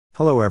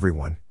Hello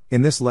everyone,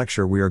 in this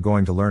lecture we are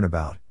going to learn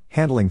about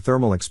handling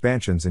thermal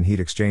expansions in heat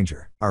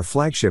exchanger. Our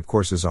flagship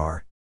courses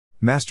are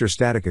Master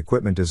Static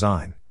Equipment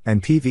Design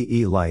and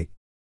PVElite,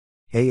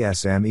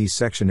 ASME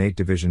SEC VIII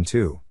Division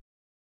 2,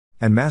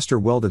 and Master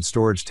Welded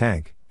Storage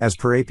Tank, as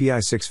per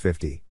API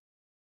 650.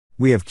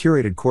 We have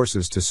curated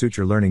courses to suit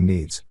your learning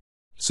needs.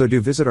 So do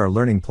visit our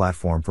learning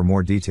platform for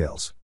more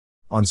details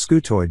on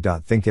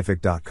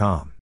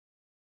scootoid.thinkific.com.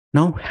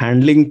 Now,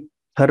 handling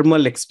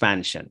thermal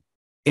expansion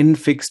in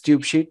fixed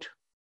tube sheet.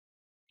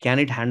 Can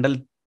it handle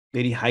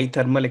very high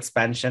thermal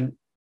expansion,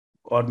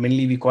 or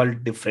mainly we call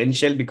it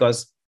differential,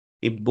 because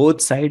if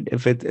both side,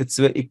 if it's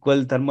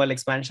equal thermal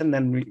expansion,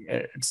 then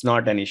it's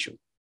not an issue.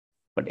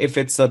 But if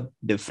it's a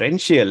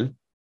differential,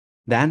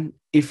 then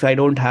if I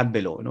don't have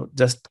below,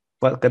 just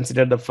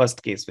consider the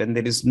first case when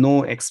there is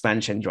no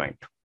expansion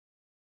joint.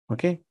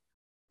 Okay,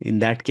 in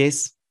that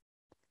case,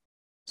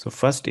 so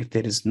first, if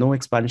there is no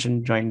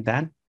expansion joint,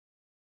 then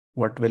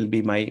what will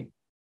be my,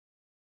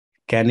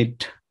 can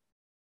it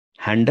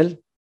handle?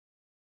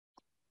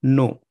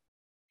 No,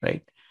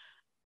 right?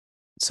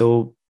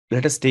 So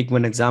let us take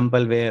one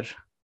example where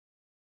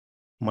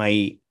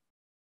my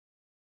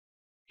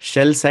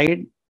shell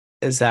side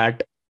is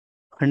at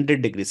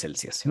 100 degrees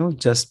Celsius.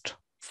 Just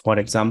for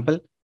example,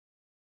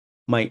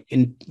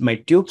 in my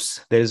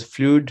tubes, there is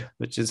fluid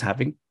which is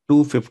having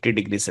 250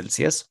 degrees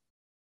Celsius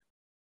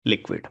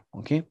liquid.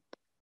 Okay,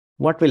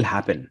 what will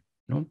happen?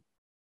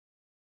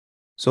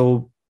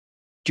 So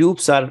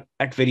tubes are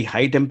at very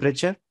high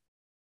temperature,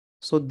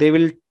 so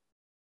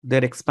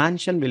their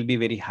expansion will be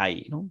very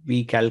high.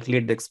 We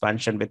calculate the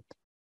expansion with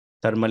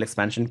thermal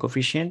expansion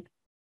coefficient.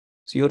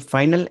 So your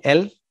final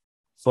L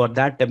for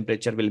that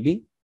temperature will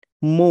be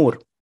more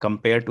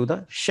compared to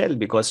the shell,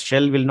 because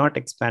shell will not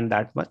expand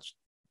that much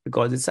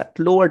because it's at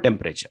lower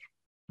temperature,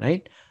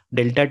 right?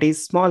 Delta T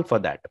is small for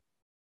that.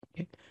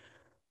 Okay.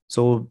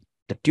 So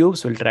the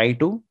tubes will try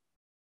to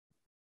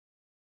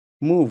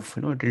move,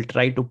 it will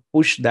try to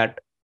push that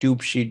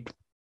tube sheet,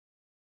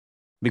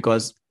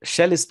 because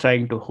shell is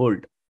trying to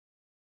hold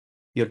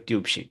your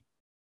tube sheet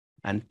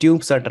and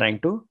tubes are trying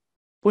to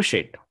push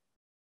it.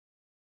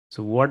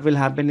 So what will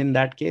happen in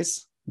that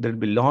case? There will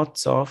be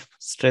lots of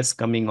stress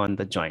coming on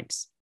the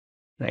joints,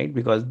 right?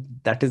 Because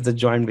that is the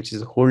joint which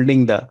is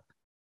holding the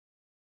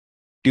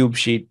tube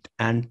sheet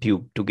and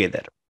tube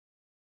together.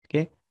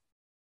 Okay.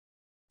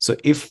 So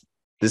if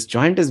this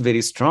joint is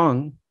very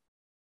strong,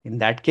 in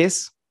that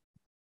case,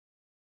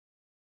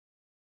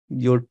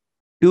 your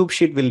tube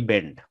sheet will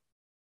bend.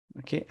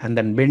 Okay. And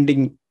then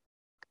bending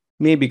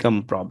may become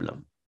a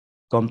problem.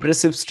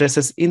 Compressive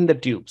stresses in the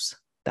tubes,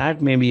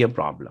 that may be a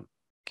problem.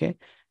 Okay.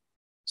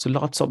 So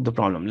lots of the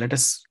problem. Let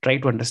us try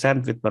to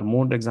understand with one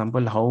more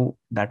example how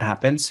that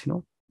happens.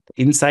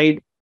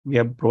 Inside we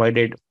have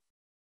provided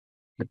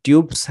the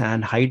tubes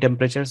and high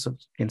temperature. So you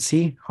can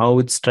see how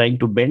it's trying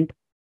to bend.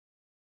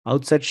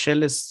 Outside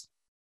shell is,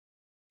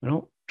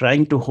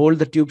 trying to hold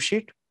the tube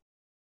sheet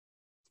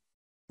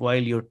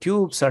while your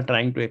tubes are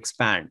trying to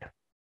expand.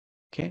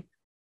 Okay.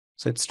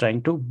 So it's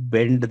trying to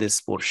bend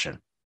this portion.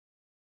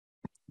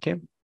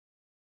 Okay.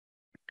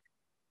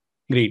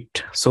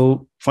 Great.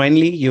 So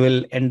finally, you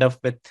will end up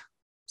with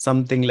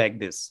something like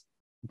this.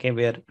 Okay.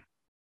 Where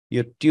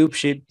your tube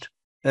sheet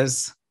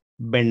is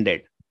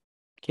bended.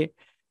 Okay.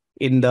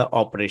 In the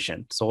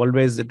operation. So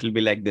always it will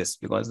be like this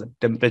because the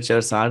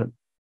temperatures are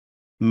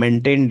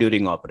maintained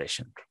during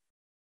operation.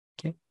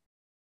 Okay.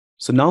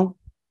 So now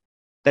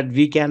that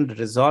we can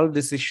resolve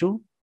this issue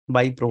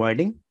by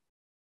providing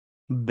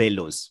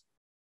bellows,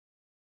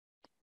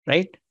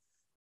 right?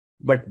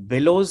 But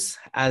bellows,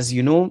 as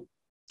you know,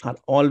 are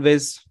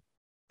always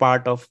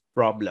part of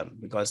problem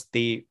because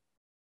they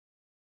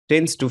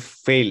tends to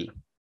fail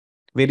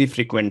very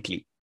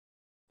frequently.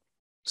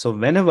 So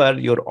whenever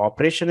your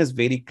operation is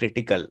very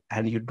critical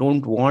and you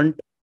don't want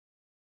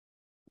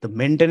the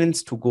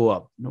maintenance to go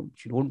up, you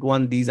don't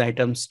want these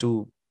items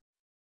to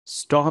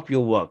stop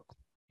your work.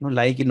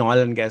 Like in oil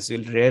and gas,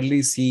 you'll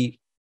rarely see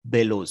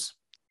bellows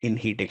in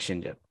heat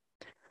exchanger.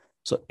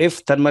 So if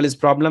thermal is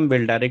problem,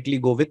 we'll directly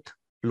go with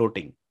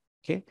floating.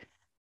 Okay,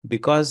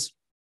 because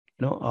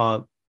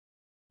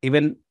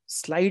even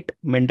slight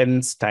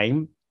maintenance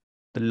time,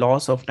 the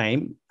loss of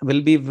time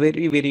will be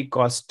very, very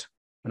cost.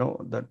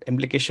 The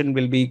implication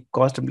will be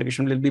cost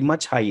implication will be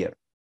much higher.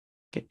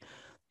 Okay,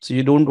 so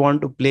you don't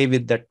want to play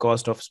with that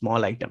cost of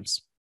small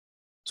items.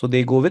 So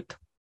they go with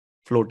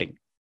floating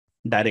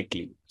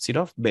directly instead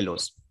of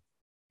bellows.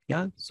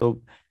 Yeah,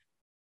 so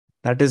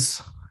that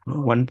is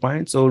one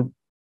point. So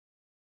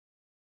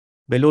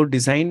bellow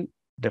design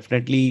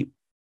definitely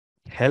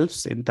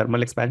helps in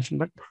thermal expansion,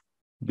 but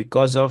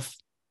because of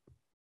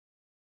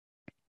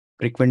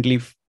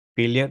frequently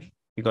failure,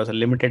 because a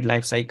limited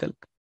life cycle,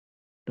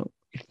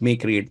 it may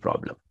create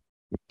problem.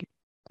 Okay.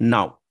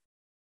 Now,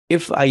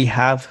 if I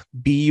have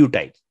BU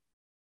type,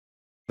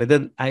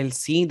 whether I'll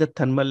see the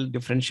thermal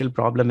differential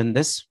problem in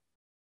this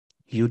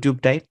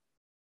U-tube type,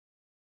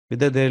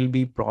 whether there will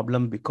be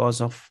problem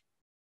because of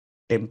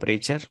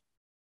temperature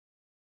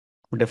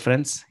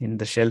difference in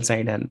the shell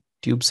side and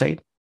tube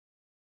side,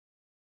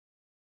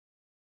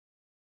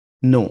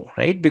 No,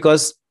 right?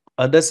 Because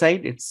other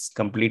side, it's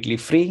completely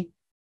free.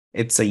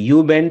 It's a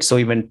U bend. So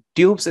even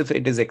tubes, if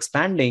it is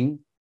expanding,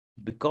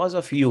 because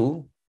of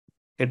U,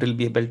 it will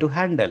be able to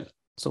handle.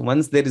 So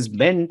once there is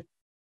bend,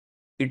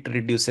 it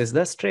reduces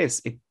the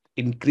stress. It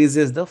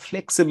increases the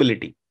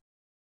flexibility.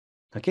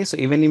 Okay. So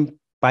even in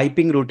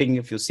piping routing,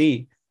 if you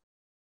see,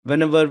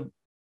 whenever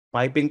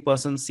piping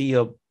person see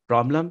a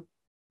problem,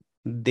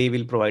 they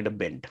will provide a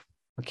bend.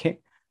 Okay.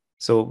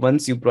 So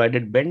once you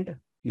provided bend,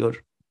 your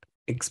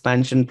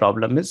expansion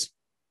problem is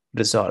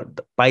resolved.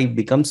 The pipe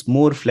becomes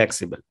more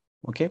flexible.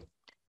 Okay.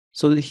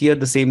 So here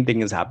the same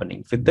thing is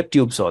happening with the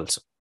tubes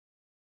also.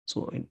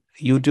 So in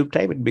U-tube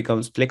type, it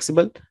becomes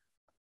flexible.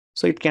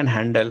 So it can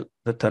handle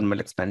the thermal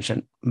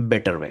expansion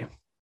better way.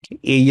 Okay.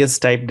 AES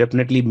type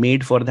definitely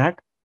made for that,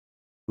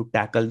 to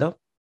tackle the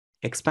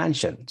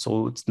expansion.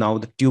 So it's now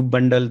the tube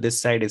bundle.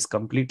 This side is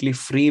completely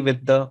free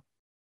with the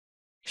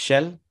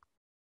shell.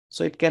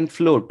 So it can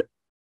float.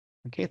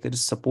 Okay. There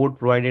is support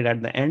provided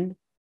at the end,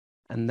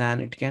 and then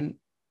it can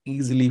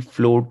easily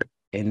float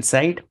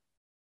inside.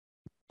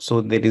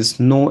 So there is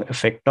no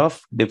effect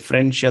of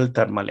differential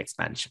thermal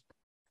expansion.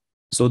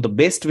 So the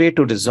best way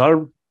to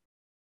resolve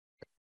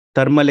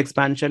thermal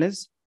expansion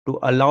is to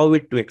allow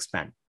it to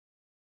expand.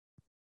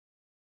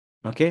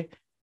 Okay.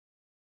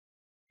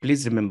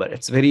 Please remember,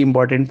 it's very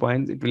important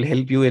point. It will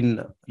help you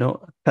in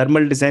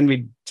thermal design.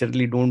 We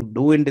generally don't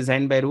do in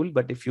design by rule,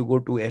 but if you go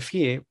to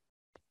FEA,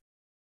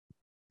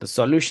 the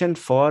solution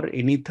for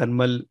any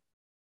thermal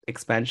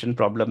expansion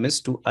problem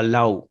is to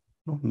allow,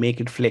 make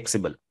it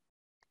flexible.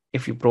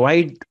 If you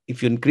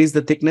increase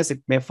the thickness,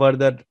 it may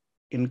further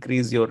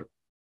increase your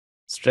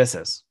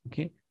stresses.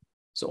 Okay.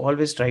 So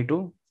always try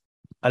to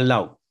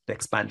allow the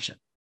expansion.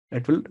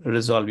 It will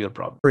resolve your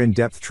problem. For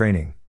in-depth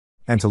training.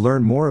 And to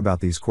learn more about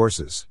these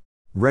courses,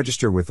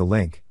 register with the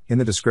link in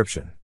the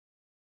description.